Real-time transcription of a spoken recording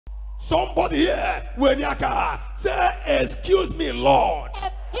Somebody here, when you can say, excuse me, Lord.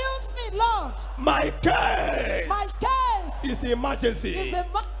 Excuse me, Lord. My case is emergency.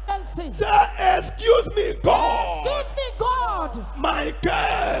 Say, excuse me, God. Excuse me, God. My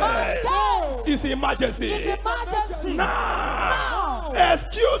case is emergency. Now,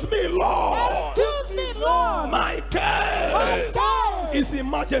 excuse me, Lord. Excuse me, Lord. My case is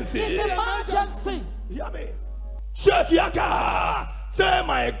emergency. Hear me. Sheikh Yaka, say,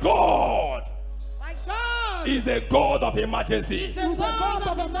 my God. My God is a God of emergency.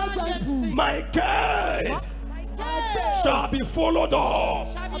 My case shall be followed up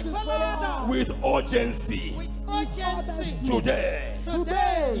with urgency. Today,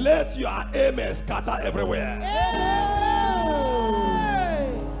 let your amen scatter everywhere.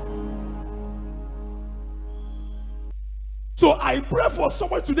 So I pray for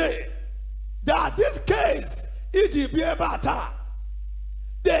someone today that this case,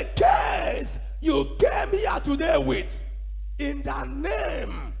 the case you came here today with, in the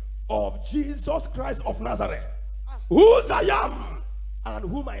name of Jesus Christ of Nazareth, whose I am and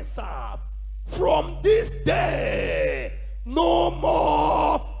whom I serve, from this day, no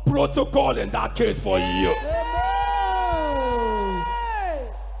more protocol in that case for you.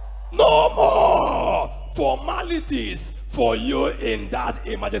 No more formalities for you in that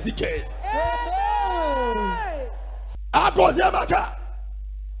emergency case.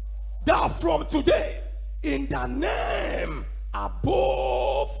 That from today, in the name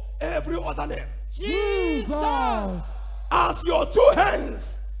above every other name, Jesus, as your two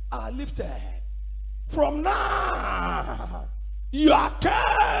hands are lifted, from now, your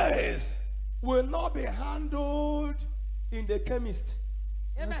case will not be handled in the chemist.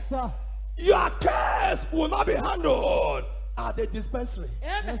 Amen. Your case will not be handled at the dispensary.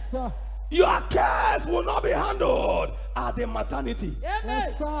 Amen. Your case will not be handled at the maternity.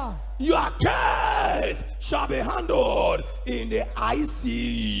 Amen. Your case shall be handled in the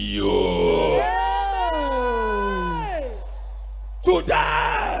ICU. Amen.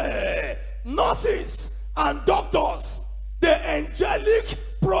 Today, nurses and doctors, the angelic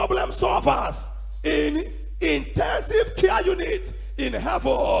problem solvers in intensive care unit in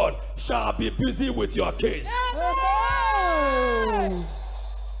heaven shall be busy with your case. Amen.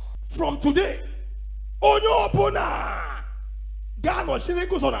 From today, Onyopuna, Gano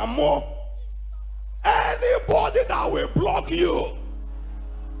Shinikus on Amo, anybody that will block you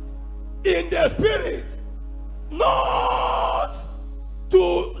in the spirit, not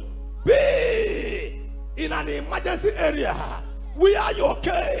to be in an emergency area where your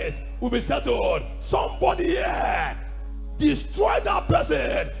case will be settled. Somebody here, destroy that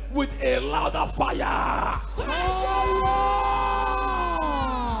person with a louder fire.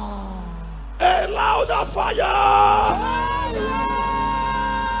 A louder fire.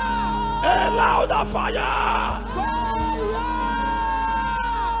 A louder fire.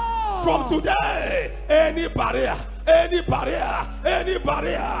 From today, any barrier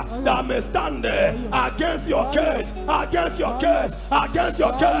that may stand against your case, against your case.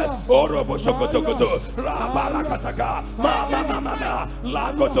 Orobo shokotokoto, rabarakataka, mama,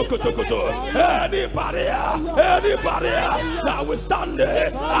 lakotokotokoto. Any barrier that will stand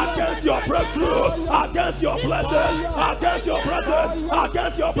against your breakthrough, against your blessing, against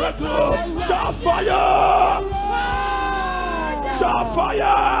your breakthrough, shall fire. Shall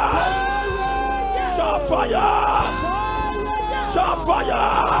fire. Shall fire! Shall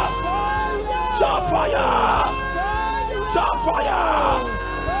fire! Shall fire! Shall fire!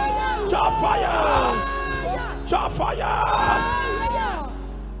 Shall fire! Shall fire!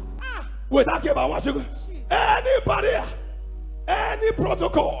 Without any barrier, any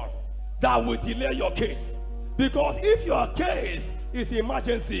protocol that will delay your case, because if your case is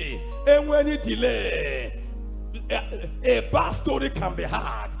emergency and when you delay, a bad story can be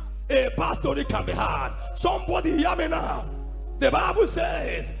heard. A bad story can be heard. Somebody hear me now. The Bible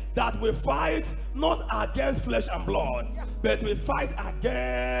says that we fight not against flesh and blood, but we fight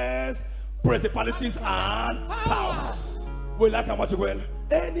against principalities and powers. We like how much well.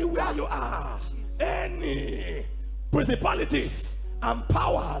 Anywhere you are, any principalities and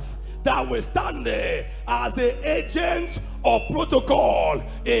powers that will stand there as the agent of protocol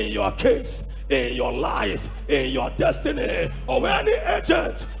in your case, in your life, in your destiny, or any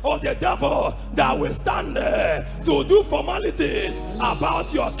agent of the devil that will stand there to do formalities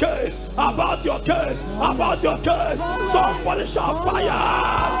about your case, somebody shall fire.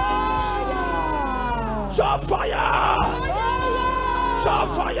 Shall fire. Shall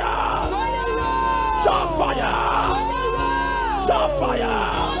fire. Shall fire. Shall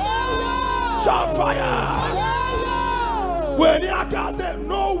fire. Shall fire. When you can say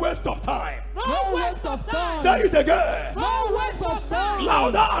no way waste of time. No waste of time. Say it again. No waste of time.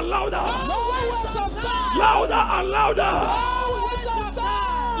 Louder and louder. No waste of time. Louder and louder. No waste of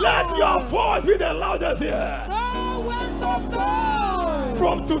time. Let your voice be the loudest here. No waste of time.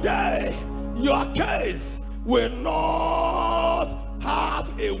 From today, your case will not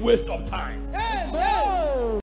have a waste of time. Amen.